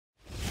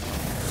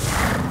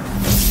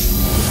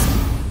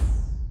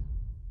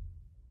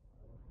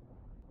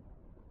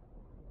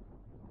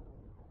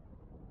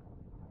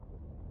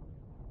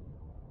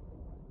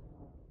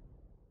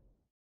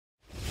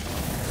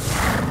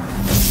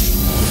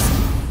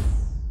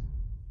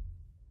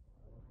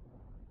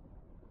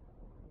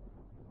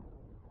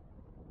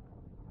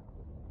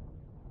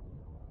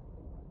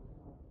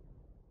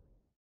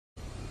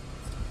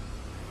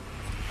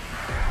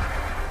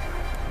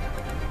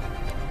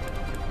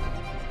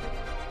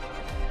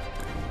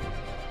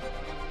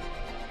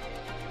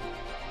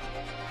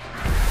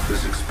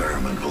This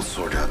experiment will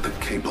sort out the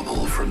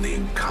capable from the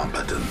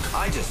incompetent.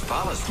 I just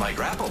polished my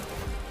grapple.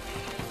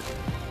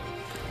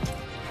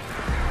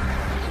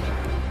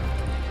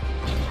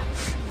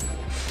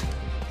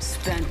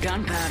 Spent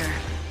gunpowder.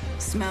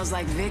 Smells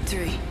like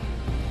victory.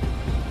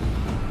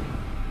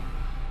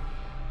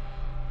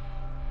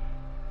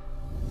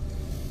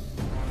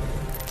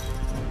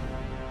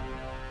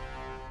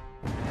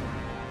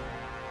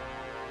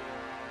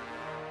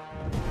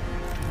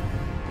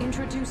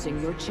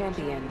 Introducing your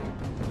champion.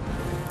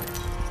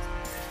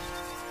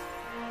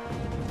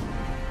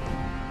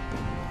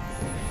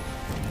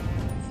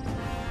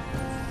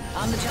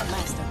 I'm the jump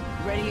master.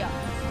 Ready up.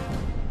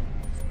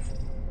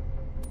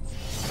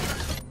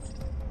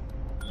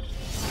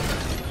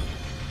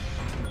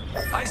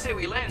 I say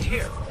we land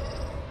here.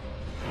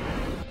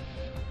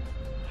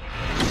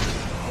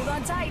 Hold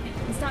on tight.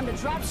 It's time to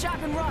drop, shock,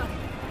 and run.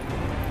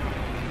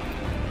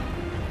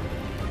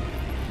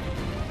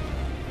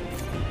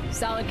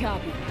 Solid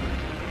copy.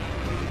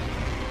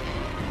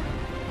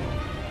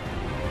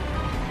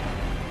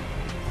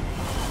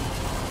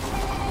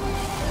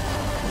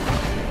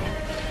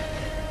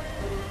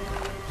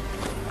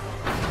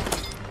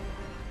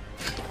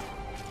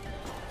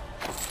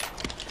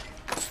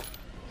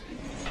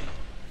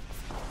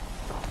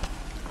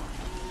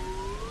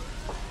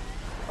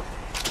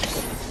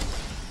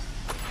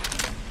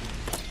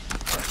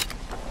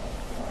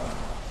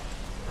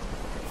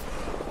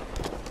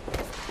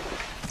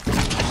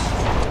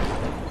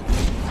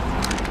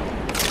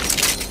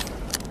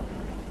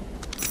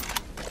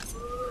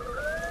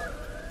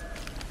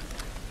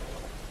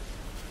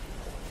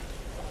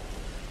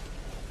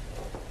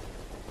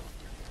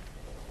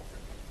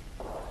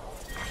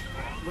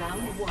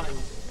 Round one.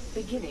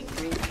 Beginning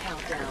ring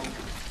countdown.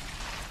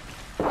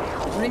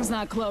 Ring's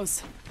not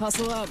close.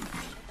 Hustle up.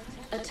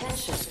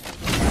 Attention.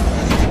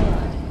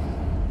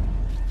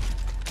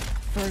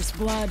 First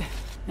blood.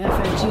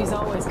 FNGs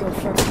always go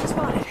first.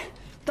 Spotted.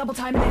 Double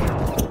time there.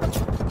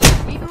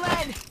 Eating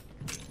lead.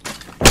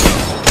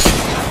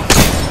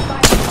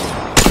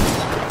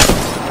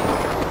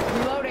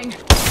 Reloading.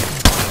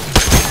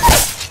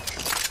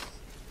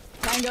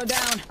 Tango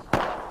down.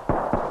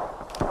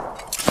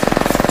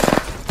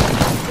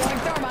 Throwing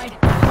thermite.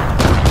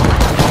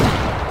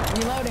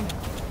 Reloading.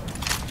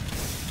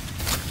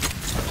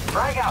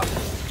 Frag out.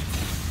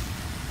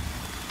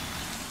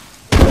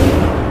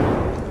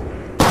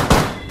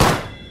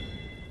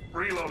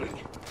 Reloading.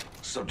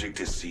 Subject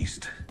is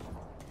ceased.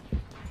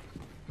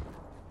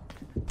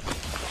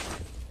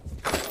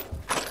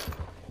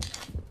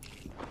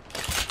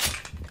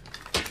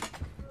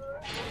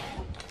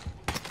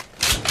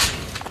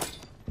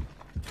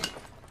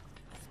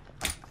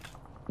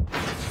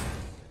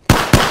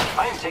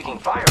 I am taking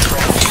fire,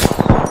 friends.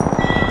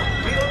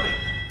 Reloading.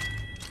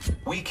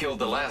 We killed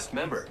the last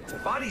member.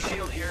 Body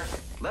shield here.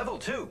 Level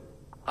 2.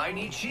 I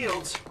need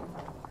shields.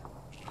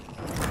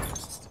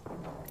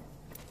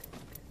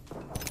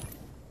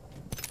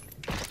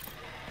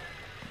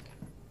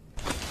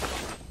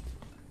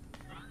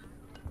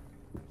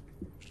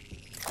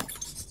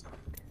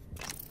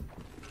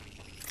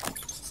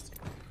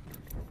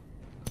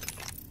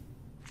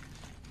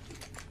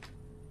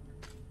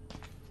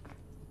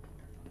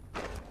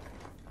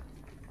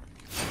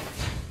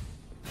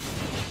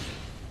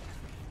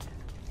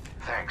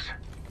 Thanks.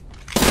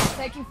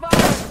 Taking fire.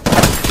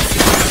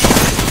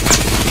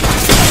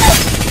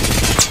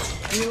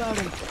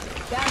 Reloading.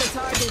 Down to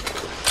target.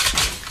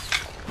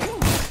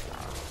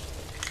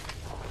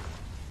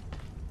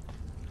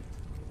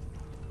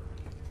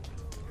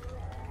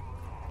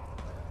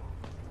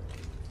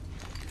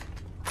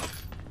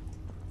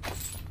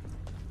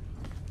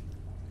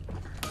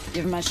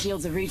 Give my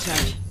shields a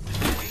recharge.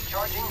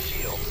 Recharging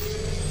shield.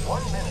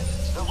 1 minute.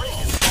 The ring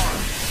is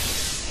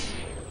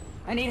formed.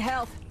 I need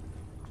health.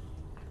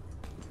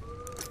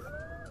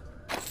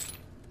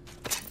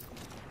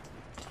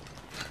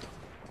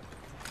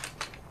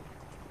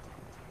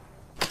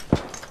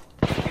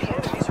 The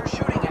enemies are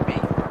shooting at me.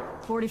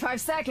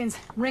 45 seconds.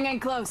 Ring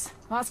ain't close.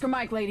 Oscar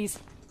Mike, ladies.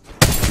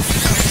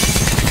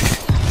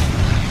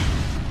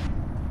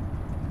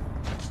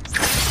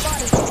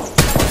 Spotted.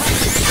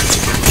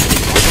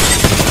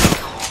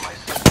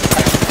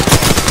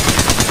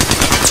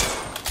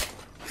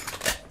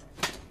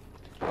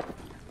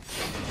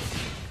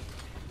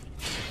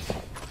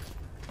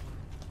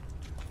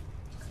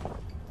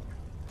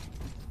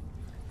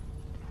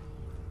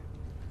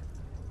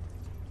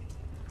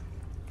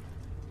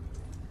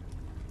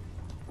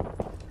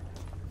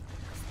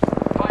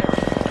 Fire.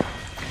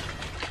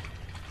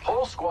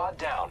 Whole squad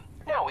down.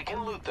 Now we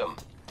can loot them.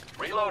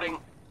 Reloading.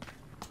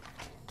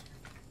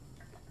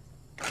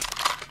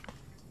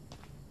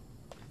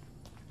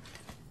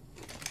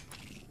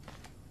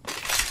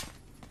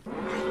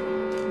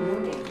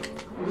 Moving.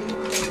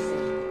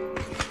 Replacing.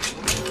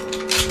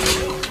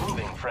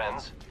 Moving,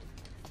 friends.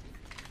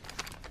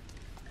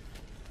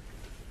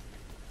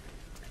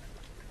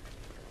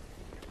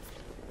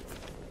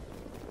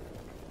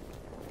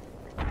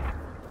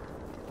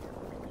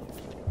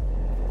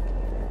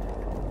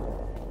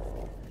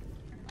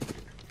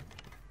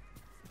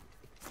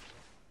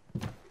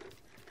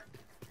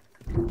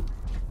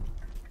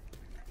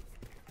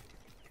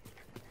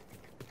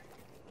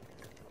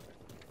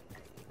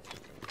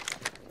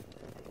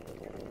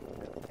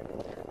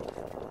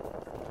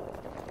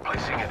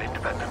 Placing an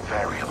independent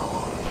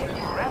variable.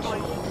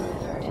 Grappling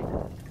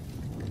delivered.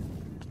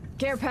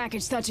 Care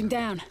package touching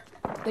down.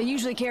 They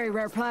usually carry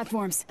rare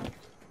platforms.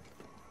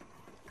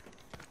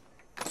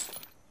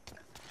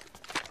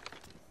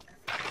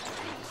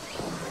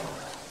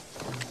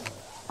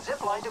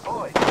 Zipline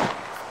deployed.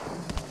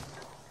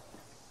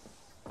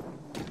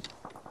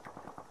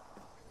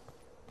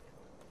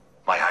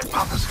 My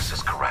hypothesis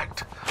is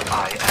correct.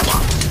 I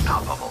am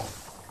unstoppable.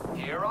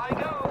 Here I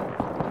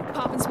go.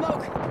 Pop and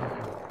smoke.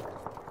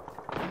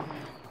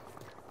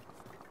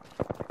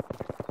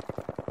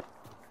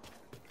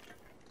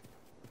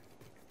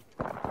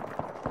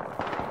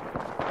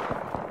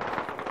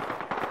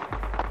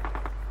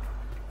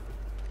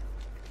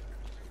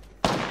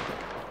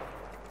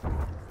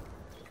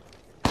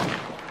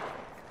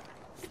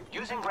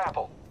 Using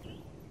grapple.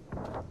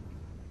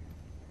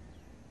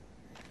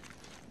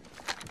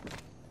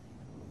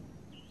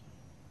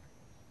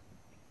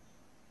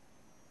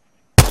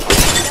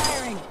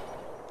 Firing.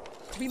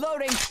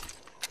 Reloading.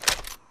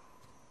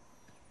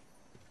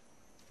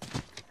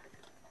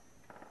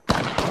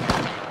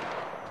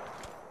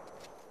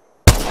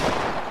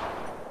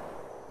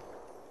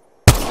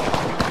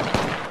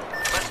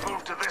 Let's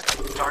move to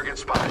this. Target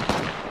spotted.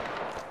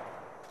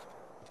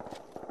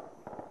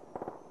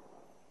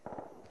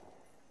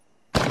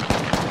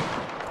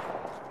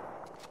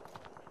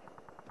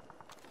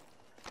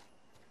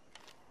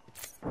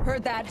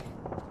 Heard that.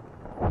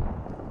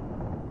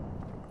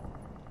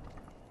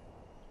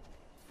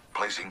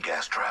 Placing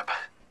gas trap.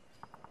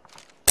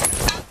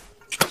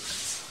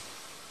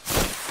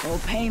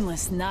 Old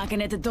Painless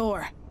knocking at the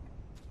door.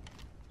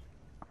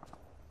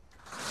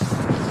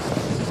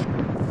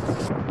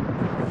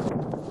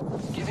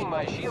 Giving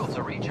my shields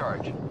a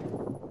recharge.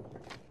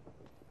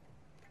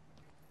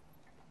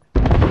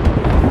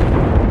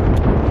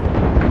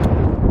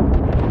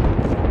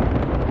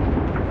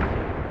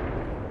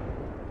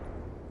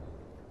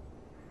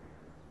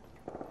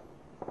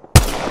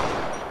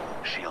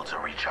 Shields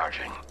are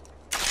recharging.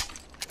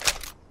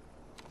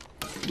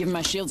 Giving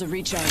my shields a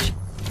recharge.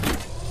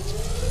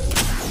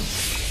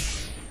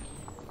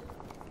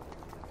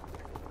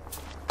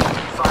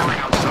 Firing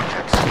on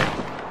subjects.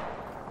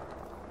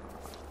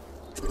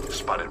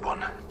 Spotted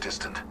one.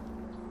 Distant.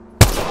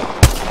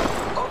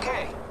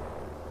 Okay.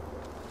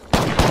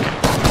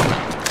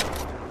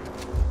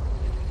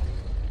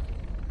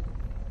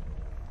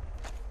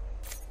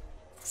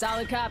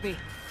 Solid copy.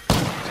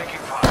 Taking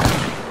fire.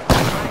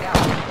 Frag out.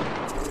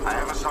 I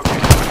have a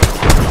subject.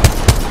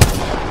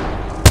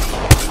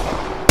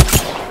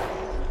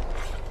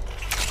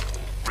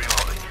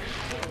 Reloading.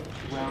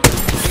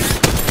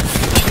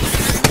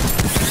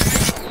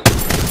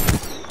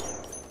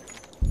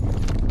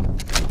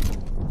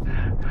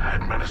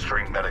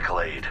 Administering medical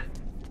aid.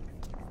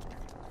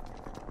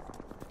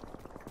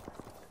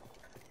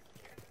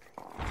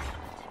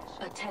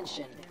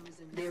 Attention.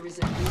 There is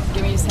a new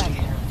Give me a sec.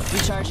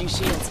 Recharging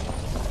shields.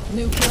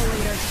 New kill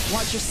leader.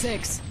 Watch your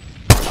six.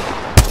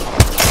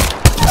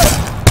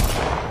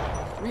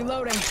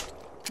 Reloading.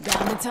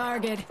 Down the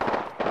target. I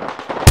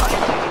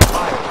am taking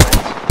fire,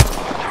 friends.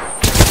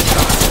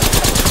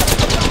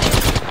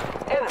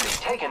 Enemy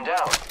taken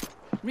down.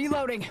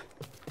 Reloading.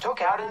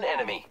 Took out an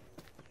enemy.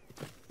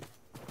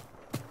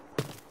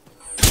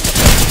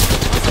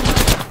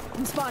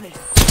 I'm spotted.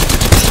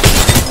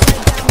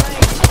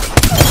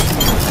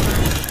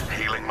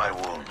 Healing my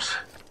wounds.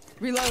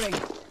 Reloading.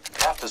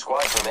 Half the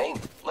squad remain.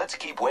 Let's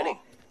keep winning.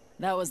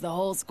 That was the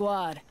whole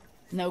squad.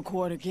 No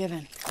quarter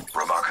given.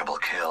 Remarkable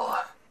kill.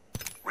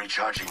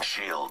 Recharging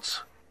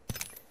shields.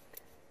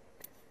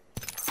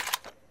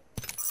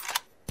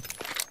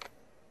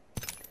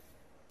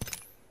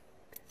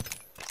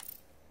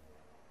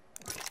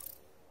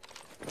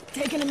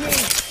 Taking a knee.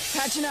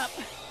 Patching up.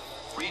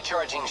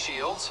 Recharging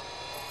shields.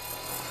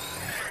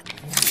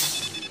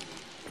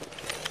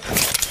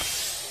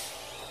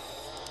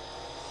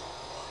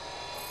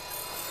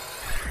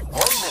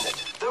 One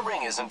minute. The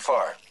ring isn't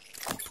far.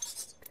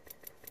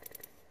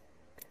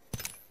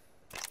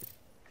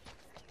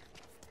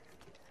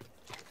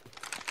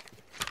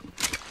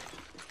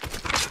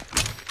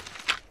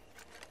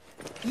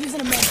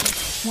 Using a med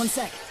kit. 1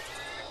 sec.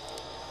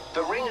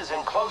 The ring is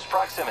in close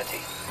proximity.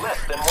 Less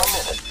than 1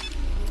 minute.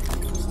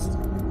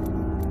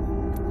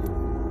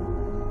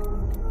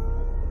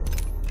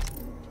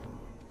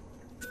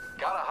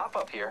 Gotta hop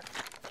up here.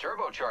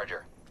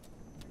 Turbocharger.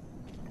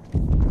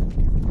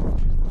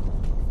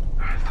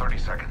 30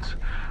 seconds.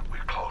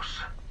 We're close.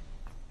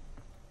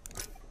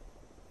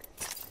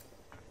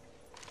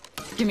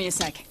 Give me a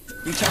sec.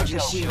 Recharging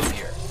Shell shield. shield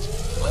here.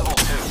 Level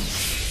 2.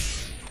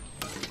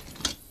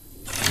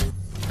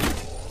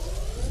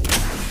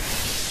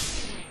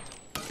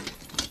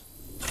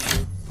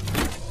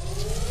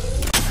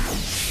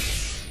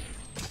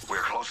 We're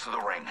close to the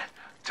ring.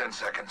 10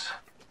 seconds.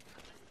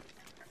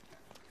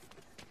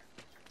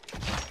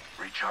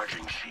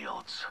 Recharging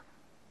shields.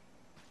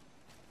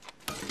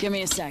 Give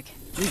me a sec.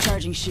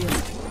 Recharging shield.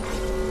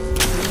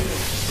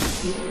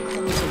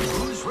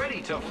 Who's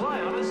ready to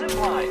fly on a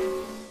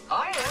zipline?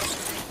 I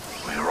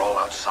am. We're all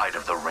outside. side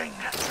of the ring.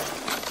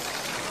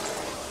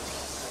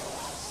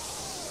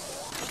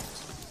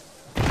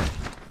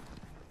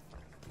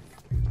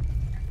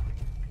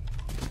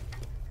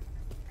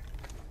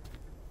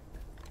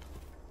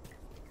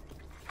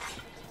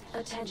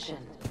 Attention.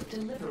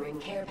 Delivering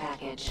care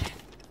package.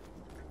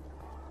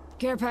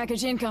 Care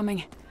package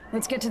incoming.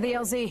 Let's get to the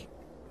LZ.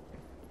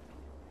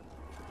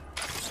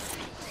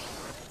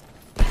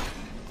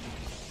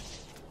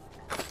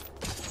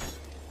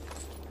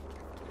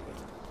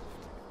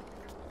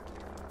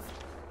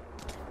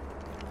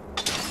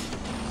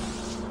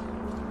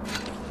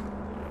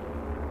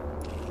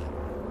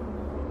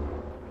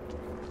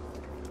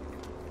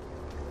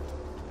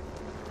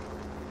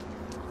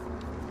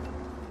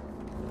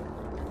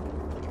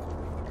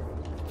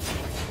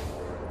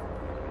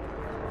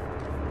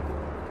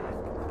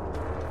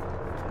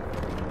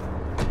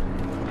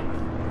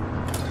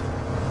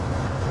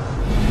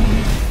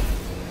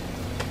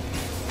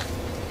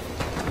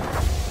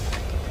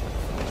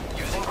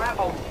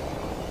 Grapple.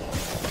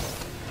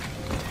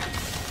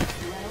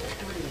 Level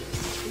 3.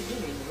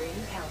 Beginning ring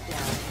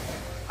countdown.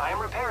 I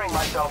am repairing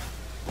myself.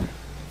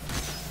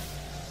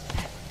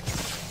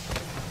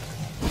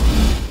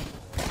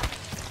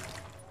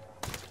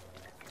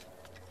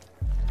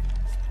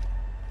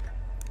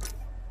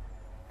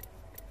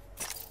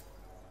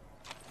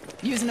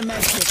 Using a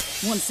med kit.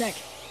 1 sec.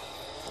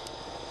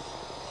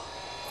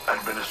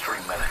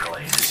 Administering medical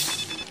aid.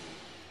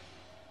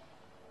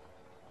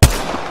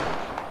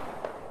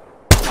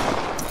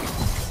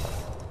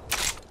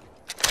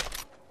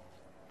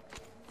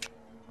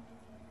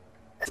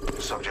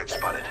 Subject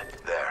spotted.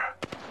 There.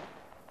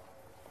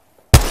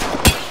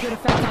 Good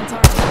effect on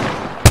target.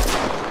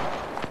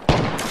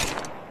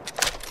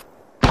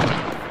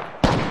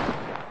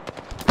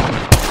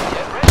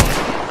 Get ready.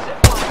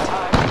 Zipline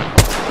time.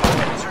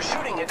 Enemies are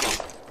shooting at me.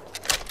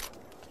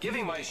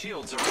 Giving my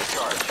shields a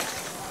recharge.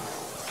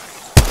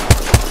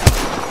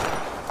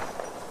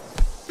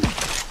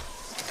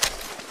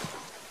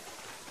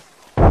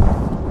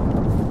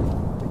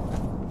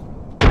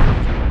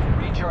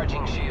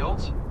 Recharging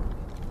shields.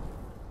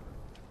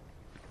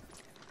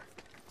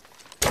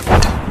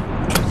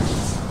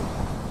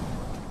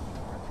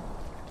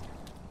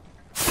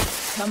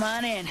 Come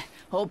on in.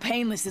 Old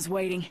Painless is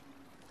waiting.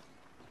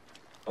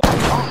 Oh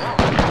no.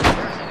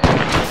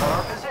 There's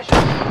our position.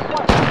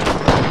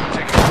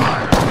 Taking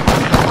fire.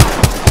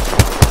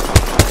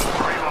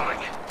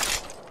 Reloading.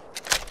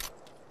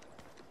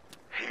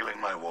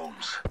 Healing my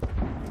wounds.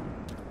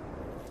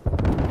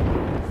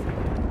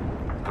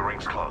 The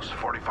ring's close.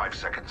 45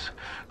 seconds.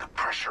 The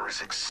pressure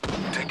is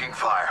taking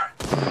fire.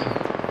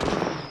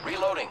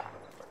 Reloading.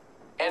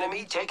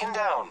 Enemy taken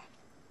down.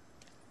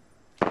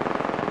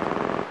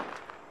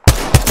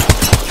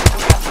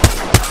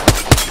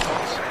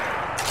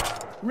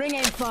 Ring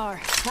ain't far.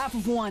 Half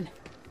of one.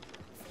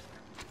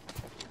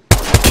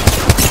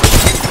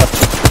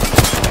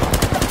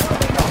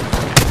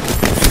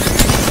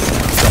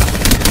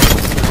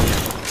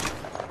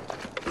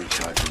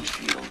 Recharging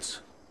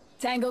shields.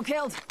 Tango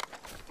killed.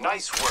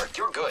 Nice work.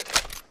 You're good.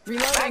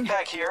 Reloading.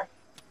 Backpack here.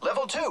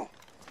 Level 2.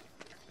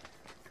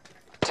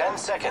 10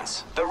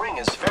 seconds. The ring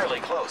is fairly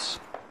close.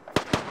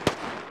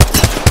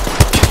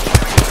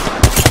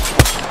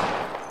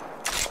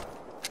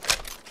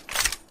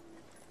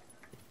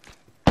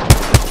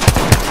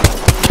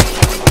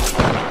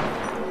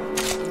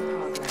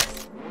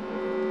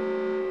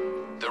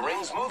 The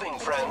ring's moving,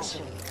 friends.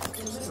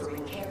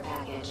 Delivering care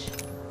package.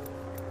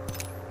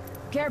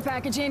 Care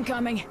package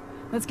incoming.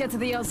 Let's get to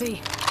the LZ.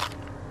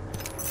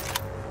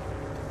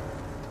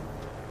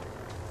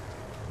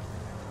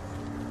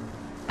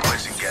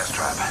 Placing gas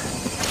trap.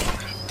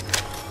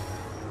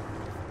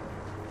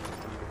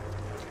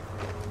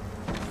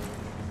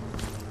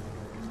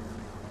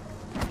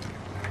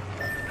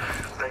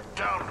 They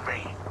downed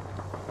me.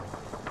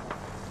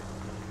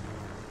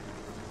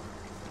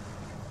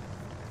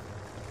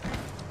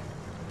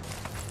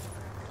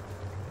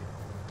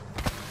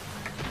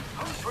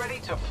 Who's ready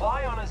to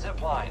fly on a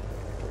zipline?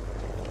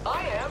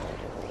 I am.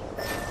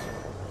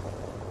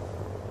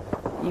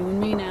 You and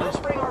me now. Let's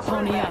bring our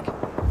friend Pony back.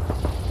 up.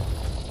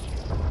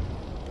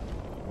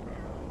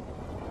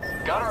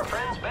 Got our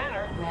friend's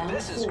banner. Round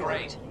This is 4.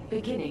 great.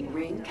 Beginning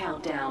ring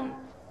countdown.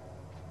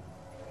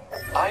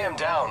 I am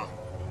down.